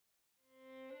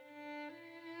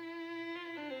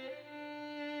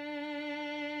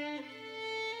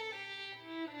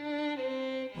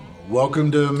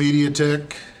Welcome to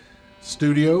MediaTek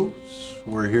Studios.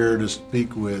 We're here to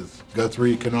speak with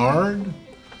Guthrie Kennard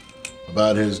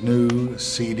about his new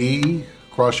CD,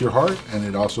 Cross Your Heart, and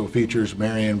it also features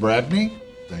Marian Brackney.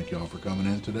 Thank you all for coming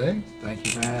in today. Thank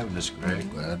you for having us, Greg.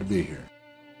 Glad to be here.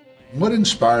 What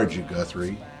inspired you,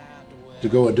 Guthrie, to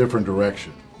go a different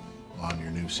direction on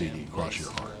your new CD, Cross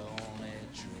Your Heart?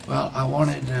 Well, I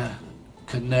wanted to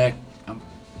connect. I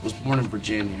was born in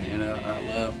Virginia, and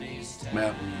I love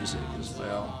mountain music as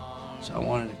well. So I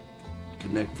wanted to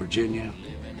connect Virginia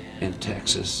and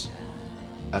Texas,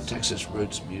 Texas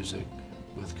roots music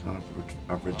with kind of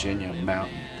a Virginia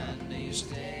mountain type of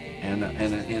music. And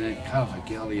in kind of a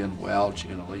Gillian Welch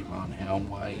and a Levon Helm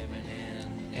way.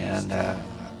 And I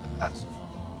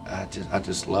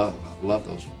just love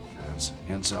those guys.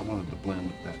 And so I wanted to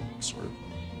blend that sort of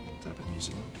type of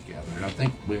music together. And I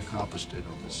think we accomplished it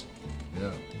on this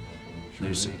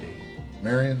new CD.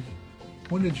 Marian,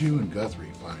 when did you and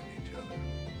Guthrie find each other?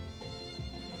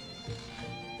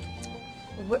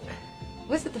 What,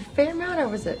 was it the Fairmount or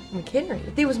was it McHenry?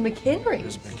 It was McHenry. It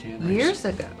was McHenry's. Years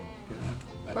ago.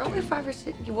 Yeah, Probably 5 or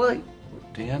 6. Well,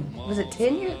 10? was it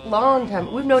 10 years? Long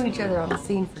time. We've known each other on the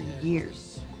scene for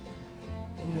years.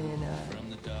 And then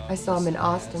I saw him in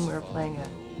Austin. We were playing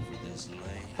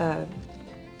for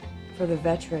the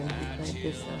veterans. We played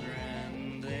this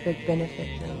big benefit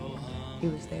thing. He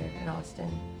was there in Austin.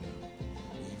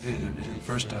 The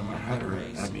first time I heard her,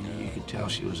 I mean, you could tell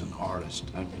she was an artist.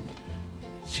 I mean,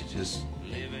 she just,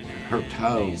 her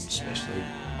tone, especially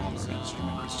on her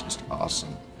instrument, is just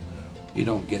awesome. You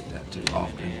don't get that too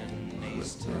often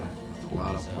with a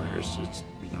lot of players. It's,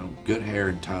 good hair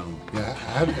and tone. Yeah,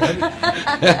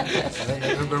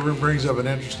 that brings up an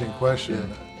interesting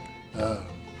question.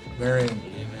 Marian,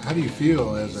 how do you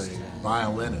feel as a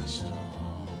violinist to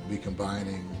be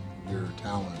combining your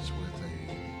talents with a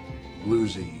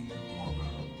bluesy, more of an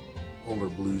older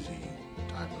bluesy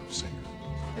type of singer,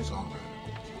 songwriter?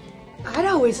 I'd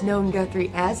always known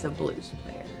Guthrie as a blues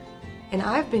player, and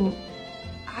I've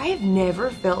never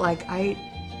felt like I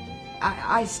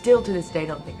still to this day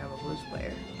don't think I'm a blues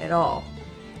player at all.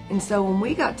 And so when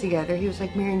we got together, he was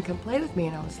like, Marian, come play with me.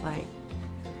 And I was like,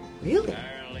 really?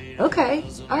 Okay,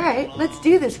 all right, let's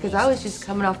do this. Because I was just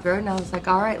coming off the road, and I was like,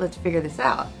 all right, let's figure this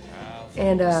out.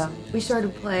 And we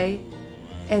started to play,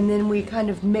 and then we kind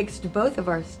of mixed both of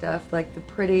our stuff, like the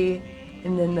pretty,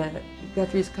 and then the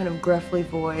Guthrie's kind of gruffly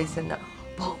voice, and the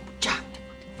boom, jack,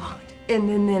 and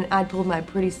then I pulled my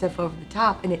pretty stuff over the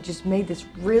top, and it just made this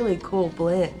really cool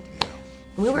blend.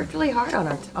 And we worked really hard on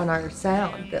our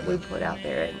sound that we put out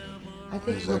there, and I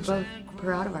think we're both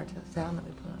proud of our sound that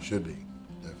we put out. Should be,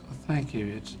 definitely. Well, thank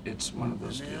you. It's one of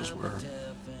those deals where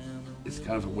it's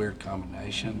kind of a weird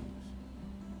combination,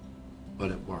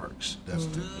 but it works.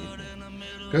 Definitely.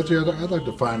 Guthrie, I'd like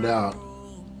to find out,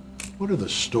 what are the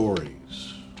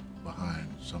stories behind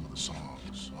some of the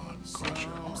songs on Cross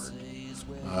Your Heart?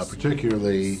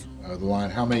 Particularly the line,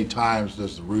 how many times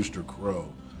does the rooster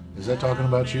crow? Is that talking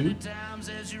about you?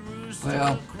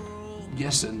 Well,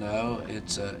 yes and no.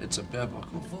 It's a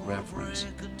biblical reference.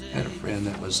 I had a friend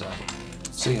that was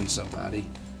seeing somebody,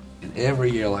 and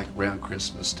every year, like around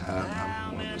Christmas time,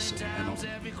 I'm one of the sentimental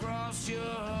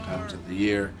times of the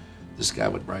year, this guy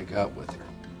would break up with her.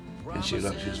 And she was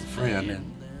a friend, and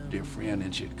dear friend,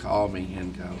 and she'd call me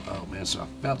and go, oh man, so I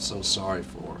felt so sorry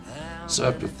for her. So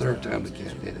after the third time, the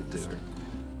cat did it to her.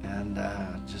 And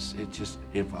it just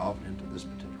evolved into this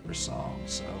particular song.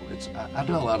 So I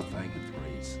do a lot of things in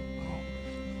threes.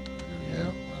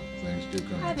 Yeah, things do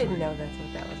come. I didn't know that's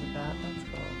what that was about. That's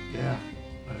cool. Yeah.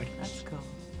 That's cool.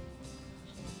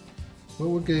 Well,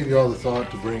 what gave you all the thought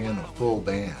to bring in a full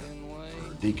band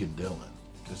for Deacon Dylan?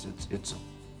 Because it's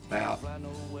about,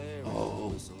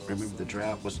 remember the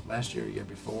drought, was it last year or year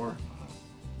before?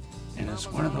 And it's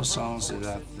one of those songs that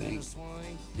I think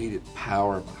needed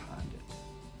power behind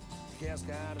it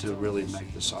to really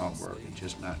make the song work and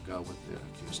just not go with the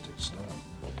acoustic stuff.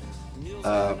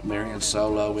 Marian's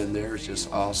solo in there is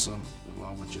just awesome,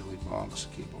 along with Julie Bonk's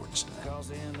keyboard stuff.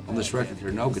 On this record, there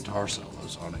are no guitar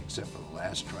solos on it except for the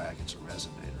last track. It's a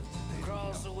resonator.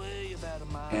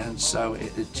 And so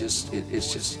it's just a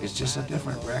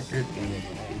different record, and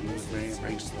what Marian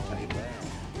brings to the table.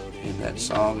 And that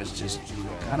song is just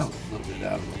kind of a little bit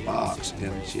out of the box,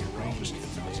 and she accomplished it.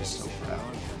 And I'm just so proud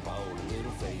of her.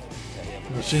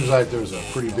 It seems like there's a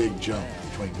pretty big jump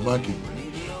between Monkey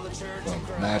Bridge from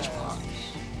Matchbox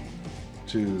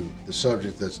to the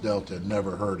subject that's dealt in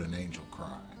Never Heard an Angel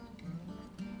Cry.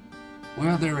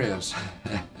 Well, there is.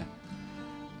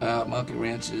 Monkey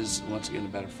Wrench is, once again,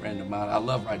 about a friend of mine. I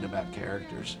love writing about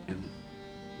characters and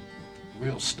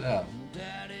real stuff.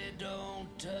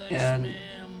 and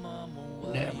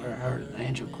never heard an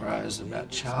angel cries about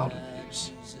child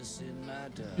abuse.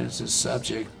 It's a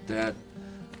subject that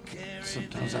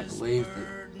sometimes I believe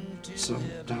that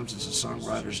sometimes it's a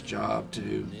songwriter's job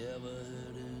to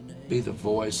be the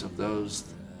voice of those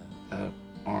that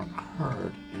aren't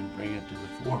heard and bring it to the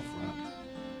forefront.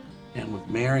 And with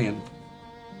Marian,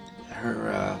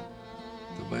 the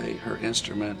way her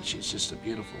instrument, she's just a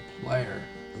beautiful player.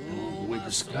 And when we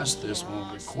discussed this, when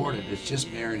we recorded, it's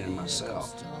just Marian and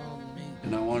myself.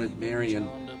 And I wanted Marian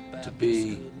to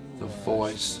be the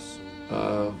voice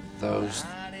of those,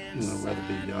 whether it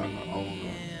be young or old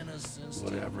or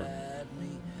whatever.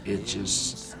 It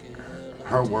just,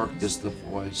 her work is the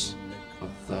voice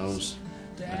of those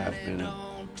that have been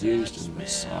used in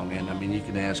this song. And I mean, you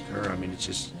can ask her, I mean,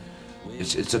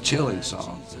 it's a chilling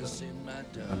song. It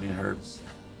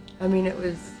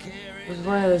was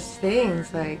one of those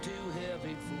things, like,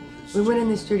 we went in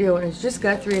the studio and it was just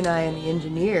Guthrie and I and the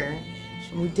engineer,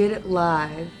 and we did it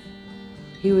live.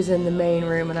 He was in the main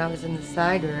room and I was in the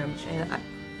side room, and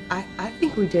I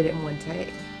think we did it in one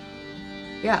take.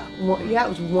 Yeah, it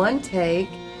was one take,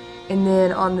 and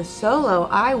then on the solo,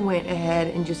 I went ahead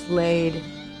and just laid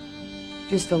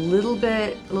just a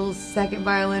little second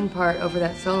violin part over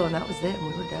that solo, and that was it, and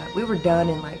we were done. We were done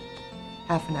in like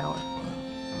half an hour. Wow,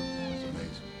 that's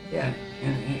amazing. Yeah.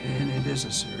 And it is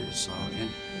a serious song. And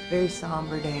it's a very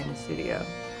somber day in the studio,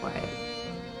 quiet.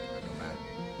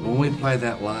 When we play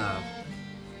that live,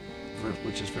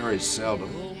 which is very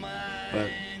seldom, but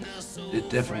it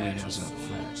definitely has an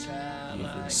effect. You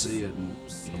can see it. And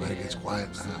it gets quiet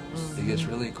in the house. It gets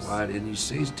really quiet, and you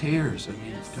see tears. I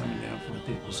mean, it's coming down from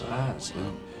people's eyes.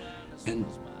 And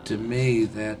to me,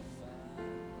 that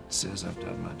says I've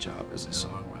done my job as a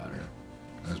songwriter.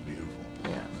 That's beautiful.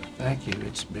 Yeah. Thank you.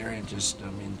 It's Marian.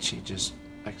 She just,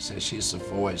 like I said, she's the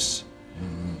voice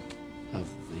of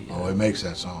the. It makes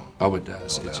that song. Oh, it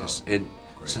does. No It's doubt. just Great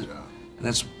job. And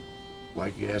that's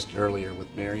like you asked earlier with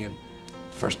Marian.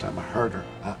 First time I heard her,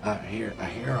 I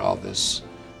hear all this.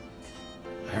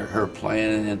 Her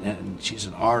playing, and she's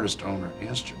an artist on her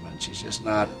instrument. She's just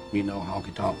not,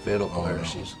 honky-tonk fiddle player. No.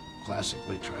 She's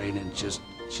classically trained, and she's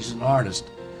an artist.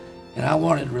 And I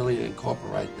wanted really to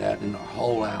incorporate that in the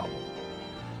whole album.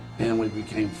 And we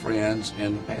became friends,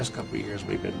 and the past couple of years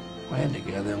we've been playing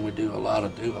together, and we do a lot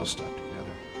of duo stuff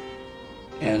together.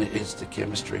 And it's the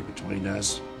chemistry between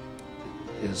us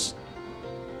it's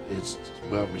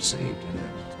well received,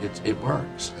 and it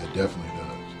works. It definitely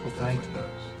does. Well, thank you. Does.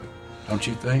 Don't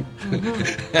you think?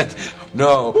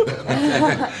 No.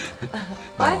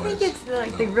 I think it's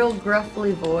like the real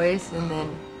gruffly voice, and then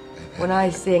when I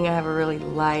sing, I have a really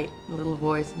light little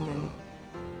voice, and then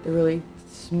the really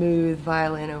smooth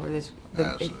violin over this.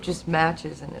 It just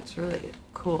matches, and it's really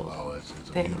cool. Oh, it's a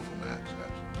thing. beautiful match.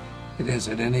 It is,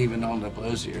 and then even on the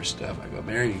bluesier stuff, I go,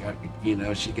 Mary,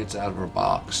 she gets out of her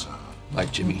box, like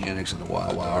Jimi Hendrix in the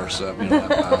Wah Wah or something.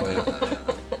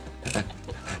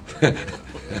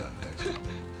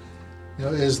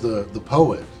 Is the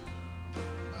poet,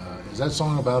 is that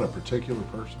song about a particular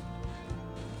person?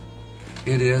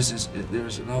 It is.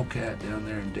 There's an old cat down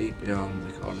there in Deep Elm.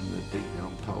 They call him the Deep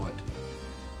Elm Poet.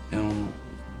 And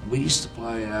we used to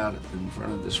play out in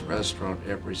front of this restaurant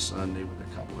every Sunday with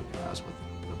a couple of guys with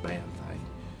the band thing.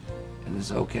 And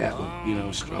this old cat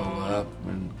would, stroll up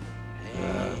and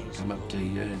come up to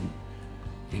you, and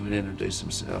he would introduce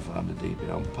himself. I'm the Deep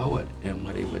Elm Poet. And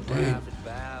what he would do,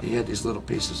 he had these little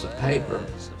pieces of paper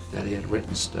that he had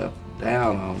written stuff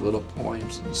down on, little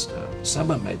poems and stuff. Some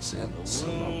of them made sense, some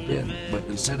of them didn't. But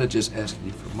instead of just asking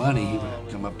you for money, he would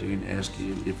come up to you and ask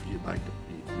you if you'd like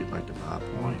to buy a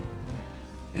poem.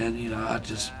 And I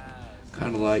just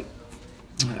kind of like,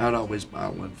 I'd always buy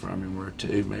one from him or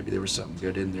two. Maybe there was something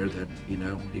good in there that he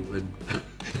would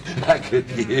I could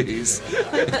use.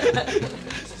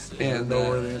 And know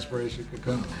where the inspiration could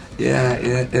come. Yeah,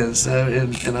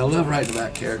 and I love writing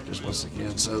about characters once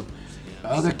again. So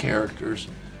other characters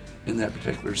in that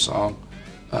particular song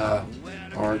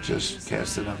are just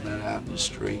cats that I've met out in the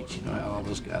street. You know how all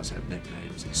those guys have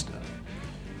nicknames and stuff.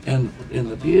 And in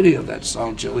the beauty of that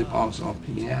song, Julie Bong's on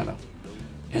piano,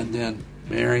 and then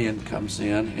Marian comes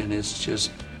in, and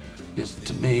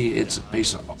to me, it's a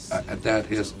piece of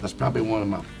that's probably one of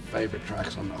my favorite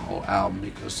tracks on the whole album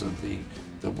because of the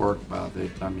work by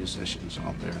the musicians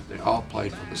on there. They all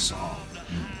played for the song,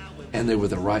 and they were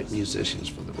the right musicians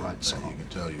for the right song. You can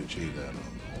tell you achieved that on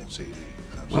the whole CD.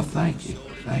 Absolutely. Well, thank you.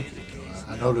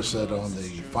 I noticed that on the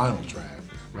final track,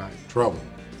 Right. Trouble,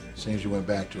 seems you went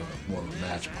back to more of a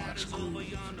Matchbox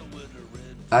groove.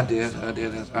 I did.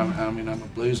 I'm a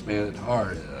blues man at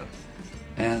heart. Yeah.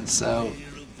 And so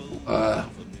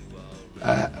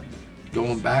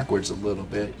going backwards a little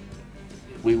bit,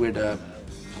 we would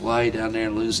play down there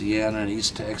in Louisiana and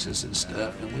East Texas and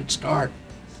stuff, and we'd start.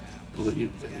 Well,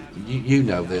 you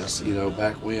know this, you know,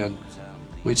 back when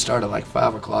we'd start at like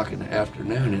 5 o'clock in the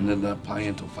afternoon and end up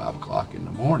playing till 5 o'clock in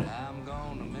the morning.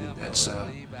 And that's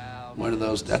one of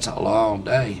those. That's a long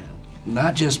day,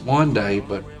 not just one day,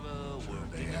 but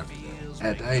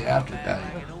a day after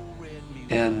day.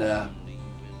 And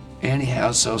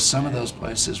anyhow, so some of those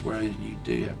places where you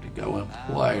do have to go and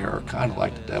play are kind of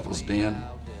like the Devil's Den.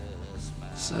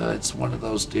 So it's one of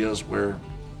those deals where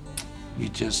you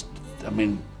just, I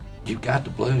mean, you've got the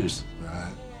blues.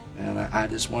 Right. And I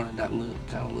just wanted that little,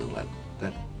 kind of little,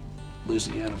 that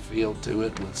Louisiana feel to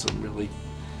it with some really,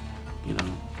 you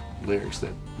know, lyrics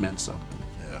that meant something.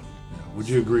 Yeah. Would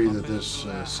you agree that this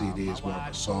CD is more of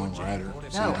a songwriter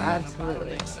CD? No,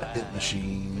 absolutely. A hit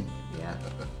machine. Yeah.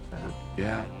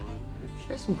 Yeah.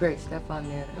 There's some great stuff on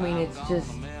there. I mean, it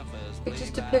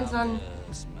just depends on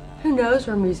who knows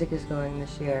where music is going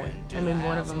this year. I mean,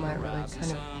 one of them might really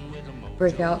kind of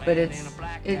break out, but it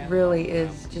really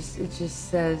is just, it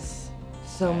just says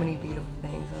so many beautiful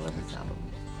things. I love this album.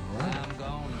 All right.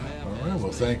 All right.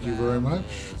 Well, thank you very much.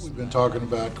 We've been talking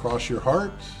about Cross Your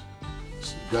Heart,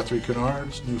 Guthrie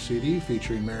Kennard's new CD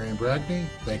featuring Marian Brackney.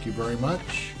 Thank you very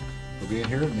much for being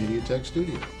here at Mediatek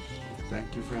Studios.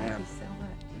 Thank you for Thank having you so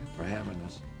much. for having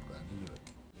us. Glad to do it.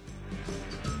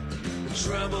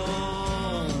 Trouble,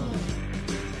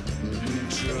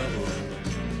 trouble,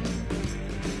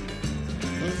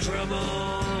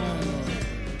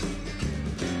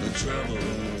 trouble,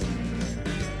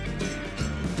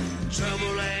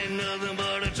 trouble.